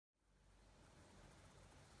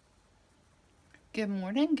Good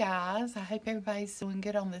morning, guys. I hope everybody's doing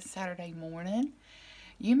good on this Saturday morning.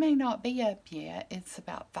 You may not be up yet. It's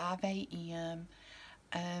about 5 a.m.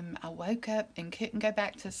 I woke up and couldn't go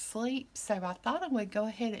back to sleep, so I thought I would go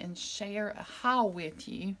ahead and share a haul with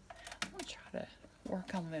you. I'm going to try to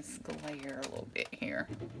work on this glare a little bit here.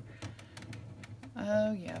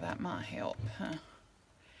 Oh, yeah, that might help,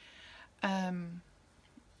 huh?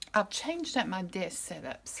 I've changed up my desk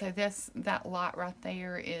setup, so that light right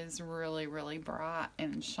there is really bright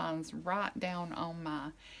and shines right down on my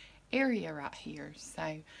area right here.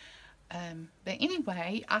 So, but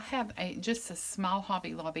anyway, I have just a small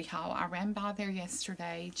Hobby Lobby haul. I ran by there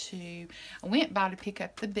yesterday I went by to pick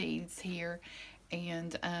up the beads here,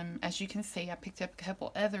 and as you can see, I picked up a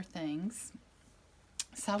couple other things.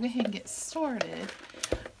 So I'll go ahead and get started.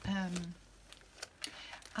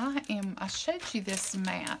 I showed you this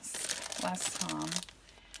mask last time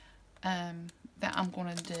that I'm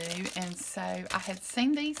going to do, and so I had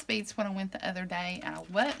seen these beads when I went the other day, and I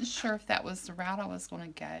wasn't sure if that was the route I was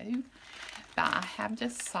going to go, but I have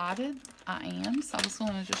decided I am, so I was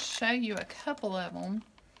going to just show you a couple of them.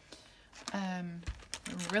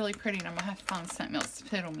 They're really pretty, and I'm going to have to find something else to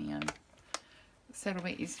put them in, so it'll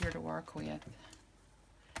be easier to work with.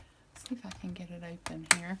 Let's see if I can get it open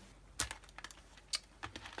here.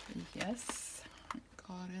 Yes,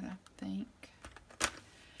 got it, I think.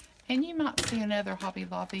 And you might see another Hobby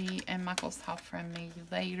Lobby and Michael's haul from me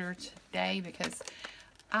later today, because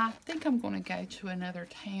I think I'm going to go to another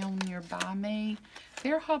town nearby me.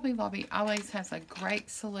 Their Hobby Lobby always has a great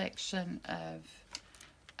selection of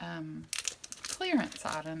clearance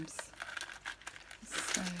items.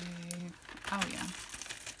 So, oh yeah,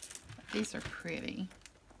 these are pretty.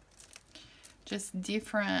 Just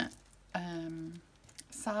different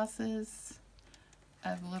sizes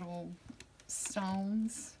of little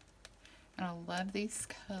stones, and I love these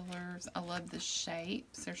colors. I love the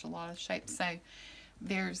shapes. There's a lot of shapes. So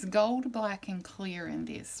there's gold, black, and clear in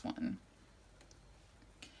this one.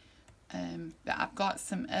 But I've got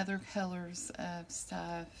some other colors of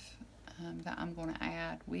stuff that I'm going to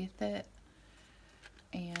add with it,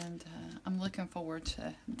 and I'm looking forward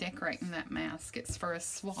to decorating that mask. It's for a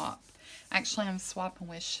swap. Actually, I'm swapping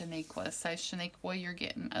with Shaniqua. So, Shaniqua, you're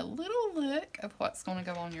getting a little look of what's going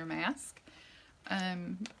to go on your mask.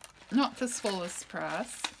 Not the fullest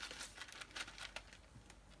price.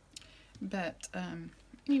 But,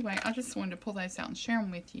 anyway, I just wanted to pull those out and share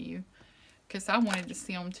them with you, because I wanted to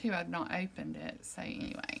see them too. I'd not opened it. So,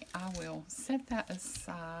 anyway, I will set that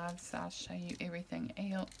aside so I'll show you everything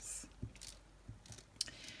else.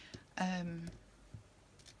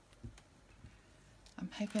 I'm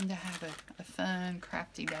hoping to have a fun,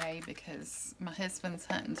 crafty day, because my husband's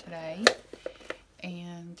hunting today,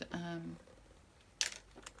 and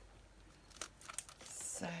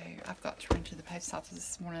so I've got to run to the post office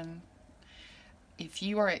this morning. If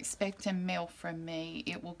you are expecting mail from me,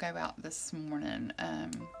 it will go out this morning.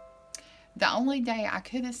 The only day I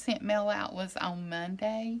could have sent mail out was on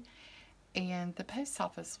Monday, and the post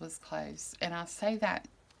office was closed, and I say that,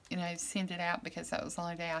 you know, send it out because that was the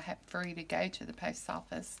only day I had free to go to the post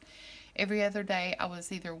office. Every other day I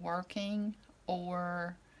was either working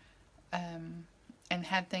or and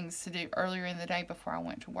had things to do earlier in the day before I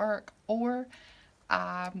went to work, or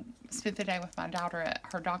I spent the day with my daughter at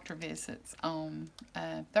her doctor visits on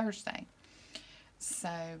Thursday. So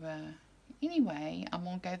anyway, I'm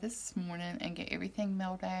going to go this morning and get everything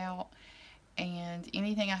mailed out. And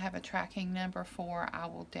anything I have a tracking number for, I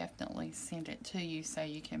will definitely send it to you so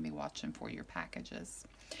you can be watching for your packages.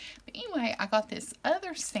 But anyway, I got this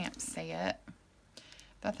other stamp set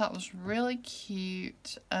that I thought was really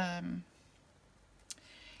cute.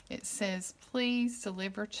 It says, please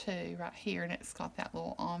deliver to, right here, and it's got that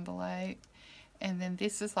little envelope. And then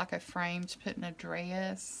this is like a frame to put an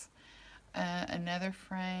address. Another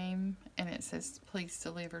frame, and it says, please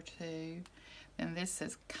deliver to. And this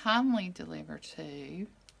says, kindly deliver to.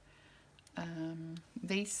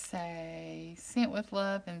 These say, sent with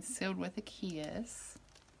love and sealed with a kiss.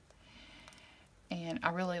 And I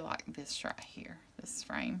really like this right here, this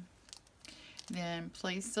frame. Then,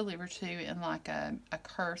 please deliver to, in like a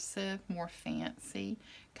cursive, more fancy,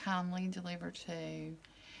 kindly deliver to.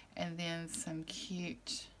 And then some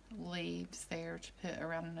cute leaves there to put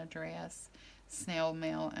around an address, snail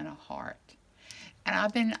mail, and a heart. And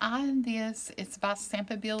I've been eyeing this. It's by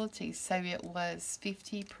Stampability, so it was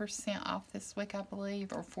 50% off this week, I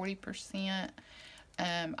believe, or 40%.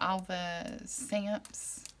 All the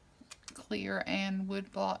stamps, clear and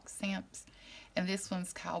woodblock stamps. And this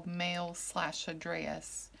one's called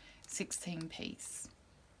Mail/Address, 16 piece.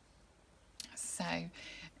 So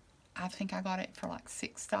I think I got it for like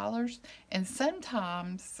 $6. And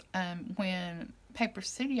sometimes when Paper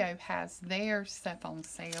Studio has their stuff on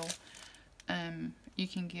sale, you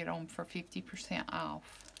can get them for 50%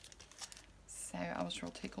 off. So I was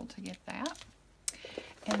real tickled to get that.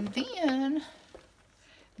 And then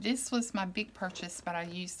this was my big purchase, but I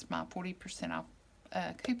used my 40% off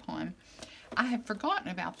coupon. I had forgotten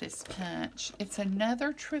about this punch. It's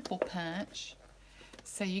another triple punch.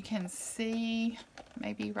 So you can see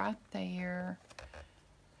maybe right there,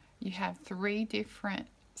 you have 3 different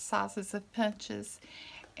sizes of punches,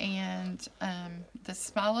 and the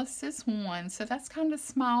smallest is 1, so that's kind of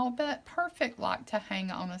small, but perfect like to hang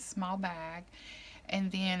on a small bag.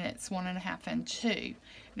 And then it's 1.5 and 2.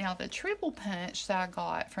 Now the triple punch that I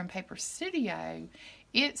got from Paper Studio,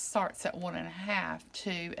 it starts at 1.5,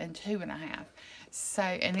 2, and 2.5. So,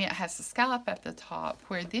 and it has a scallop at the top,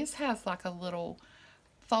 where this has like a little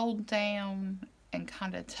fold down and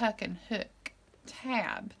kind of tuck and hook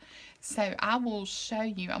tab. So I will show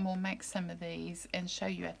you, I'm going to make some of these and show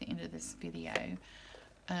you at the end of this video.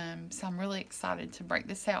 So I'm really excited to break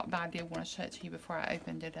this out, but I did want to show it to you before I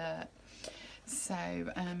opened it up. So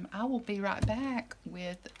I will be right back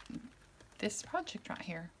with this project right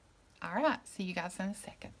here. Alright, see you guys in a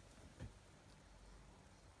second.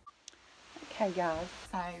 Okay guys,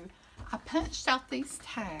 so I punched out these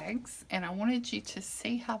tags and I wanted you to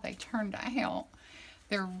see how they turned out.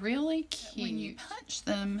 They're really cute. When you punch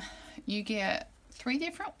them, you get 3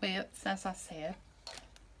 different widths, as I said.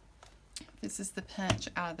 This is the punch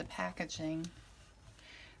out of the packaging.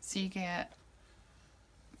 So you get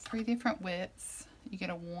 3 different widths. You get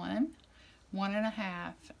a 1,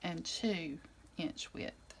 1.5, and 2 inch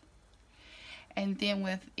width. And then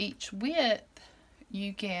with each width,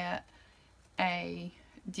 you get a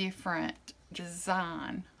different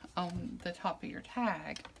design on the top of your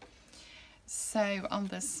tag. So on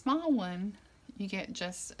the small one, you get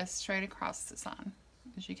just a straight across design,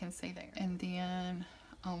 as you can see there. And then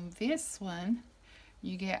on this one,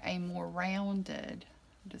 you get a more rounded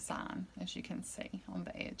design, as you can see on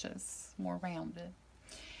the edges, more rounded.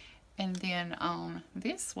 And then on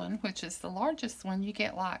this one, which is the largest one, you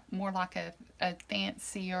get like more like a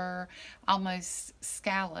fancier, almost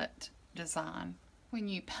scalloped design. When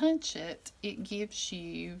you punch it, it gives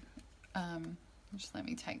you, just let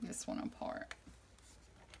me take this one apart.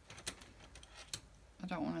 I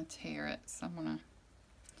don't want to tear it, so I'm going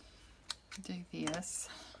to do this.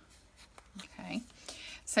 Okay,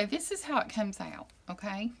 so this is how it comes out,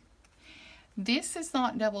 okay? This is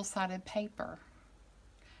not double-sided paper.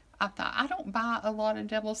 I don't buy a lot of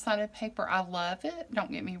double-sided paper. I love it,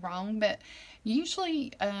 don't get me wrong, but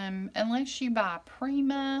usually, unless you buy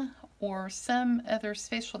Prima or some other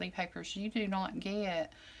specialty papers, you do not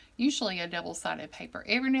get usually a double-sided paper.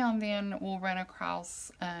 Every now and then we'll run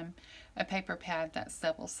across a paper pad that's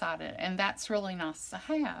double-sided, and that's really nice to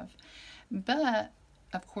have. But,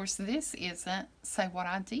 of course, this isn't, so what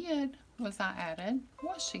I did was I added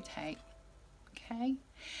washi tape. Okay,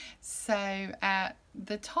 so at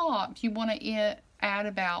the top you want to add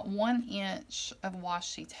about 1 inch of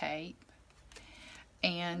washi tape,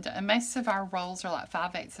 and most of our rolls are like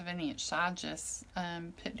 5/8 of an inch, so I just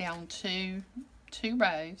put down two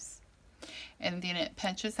rows, and then it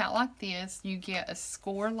punches out like this. You get a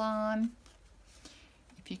score line,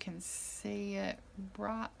 if you can see it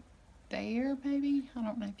right there, maybe. I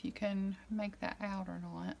don't know if you can make that out or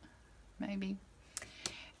not, maybe.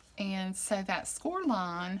 And so that score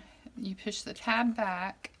line, you push the tab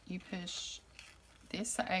back, you push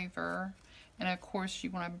this over, and of course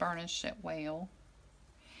you want to burnish it well.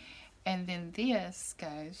 And then this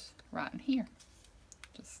goes right in here.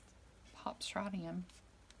 Just pops right in.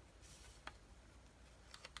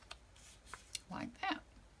 Like that.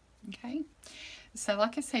 Okay? So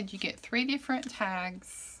like I said, you get 3 different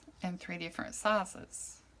tags and 3 different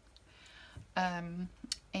sizes.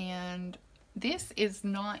 And this is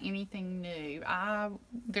not anything new.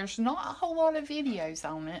 There's not a whole lot of videos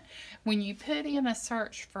on it. When you put in a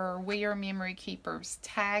search for We Are Memory Keepers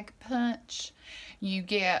tag punch, you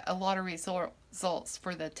get a lot of results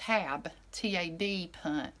for the tab, T-A-B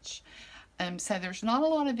punch. So there's not a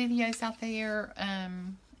lot of videos out there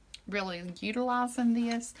really utilizing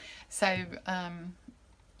this. So,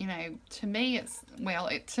 you know, to me it's, well,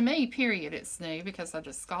 to me, period, it's new because I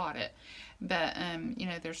just got it. But, you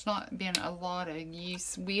know, there's not been a lot of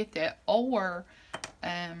use with it, or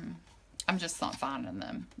I'm just not finding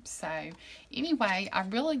them. So, anyway, I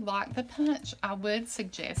really like the punch. I would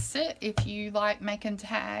suggest it if you like making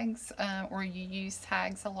tags or you use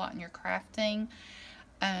tags a lot in your crafting.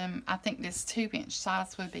 I think this 2-inch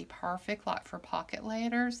size would be perfect, like for pocket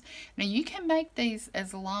letters. Now you can make these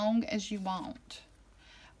as long as you want.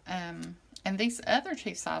 And these other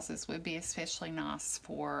 2 sizes would be especially nice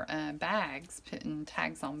for bags, putting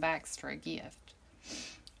tags on bags for a gift.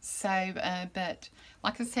 So, but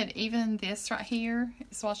like I said, even this right here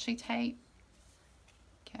is washi tape.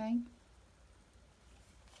 Okay.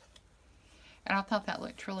 And I thought that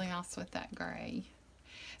looked really nice with that gray.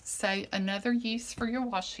 So another use for your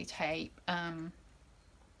washi tape,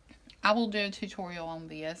 I will do a tutorial on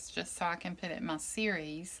this just so I can put it in my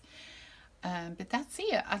series. But that's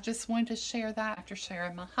it. I just wanted to share that after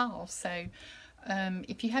sharing my haul. So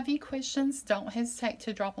if you have any questions, don't hesitate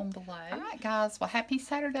to drop them below. Alright guys, well happy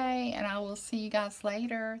Saturday, and I will see you guys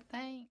later. Thanks.